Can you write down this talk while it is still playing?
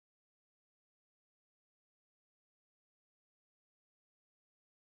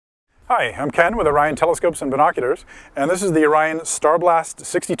Hi, I'm Ken with Orion Telescopes and Binoculars, and this is the Orion StarBlast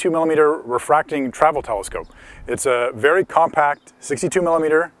 62mm refracting travel telescope. It's a very compact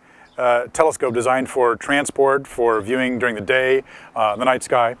 62mm telescope designed for transport, for viewing during the day, the night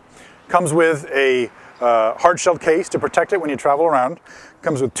sky. Comes with a hard-shelled case to protect it when you travel around.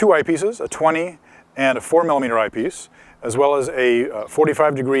 Comes with two eyepieces, a 20 and a 4mm eyepiece, as well as a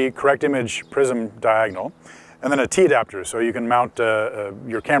 45-degree correct image prism diagonal, and then a T-adapter so you can mount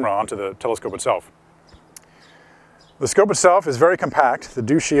your camera onto the telescope itself. The scope itself is very compact. The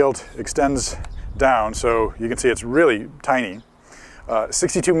dew shield extends down, so you can see it's really tiny.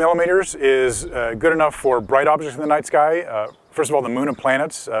 62mm is good enough for bright objects in the night sky. First of all, the moon and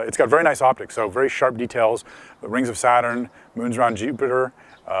planets. It's got very nice optics, so very sharp details. The rings of Saturn, moons around Jupiter,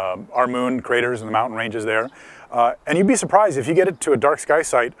 our moon, craters and the mountain ranges there. And you'd be surprised if you get it to a dark sky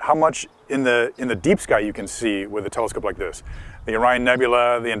site how much in the deep sky you can see with a telescope like this. The Orion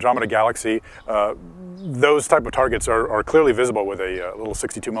Nebula, the Andromeda Galaxy, those type of targets are clearly visible with a little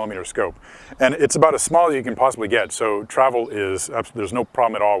 62mm scope. And it's about as small as you can possibly get, so travel there's no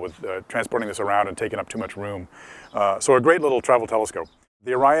problem at all with transporting this around and taking up too much room. So a great little travel telescope.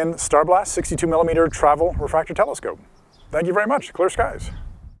 The Orion StarBlast 62mm travel refractor telescope. Thank you very much. Clear skies.